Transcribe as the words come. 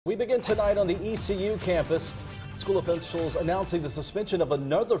We begin tonight on the ECU campus. School officials announcing the suspension of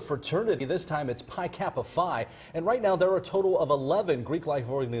another fraternity. This time it's Pi Kappa Phi. And right now there are a total of 11 Greek life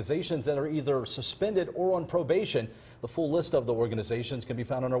organizations that are either suspended or on probation. The full list of the organizations can be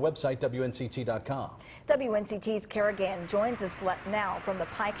found on our website, WNCT.com. WNCT's Kara Gann joins us now from the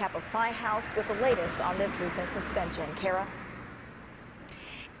Pi Kappa Phi house with the latest on this recent suspension. Kara?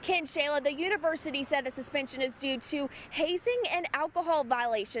 Ken, Shayla, the university said the suspension is due to hazing and alcohol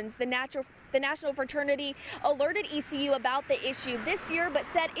violations. The National Fraternity alerted ECU about the issue this year, but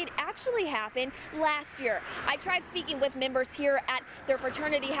said it actually happened last year. I tried speaking with members here at their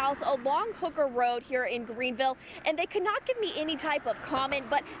fraternity house along Hooker Road here in Greenville, and they could not give me any type of comment,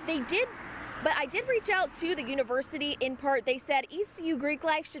 but I did reach out to the university. In part, they said ECU Greek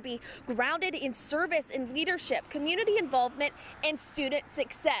life should be grounded in service and leadership, community involvement, and student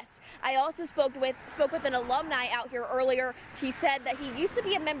success. I also spoke with an alumni out here earlier. He said that he used to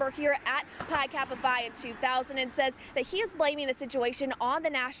be a member here at Pi Kappa Phi in 2000 and says that he is blaming the situation on the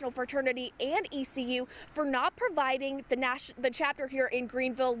National Fraternity and ECU for not providing the chapter here in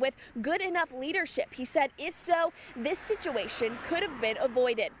Greenville with good enough leadership. He said if so, this situation could have been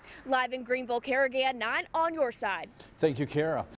avoided. Live in Greenville, Kara Gann, 9 on your side. Thank you, Kara.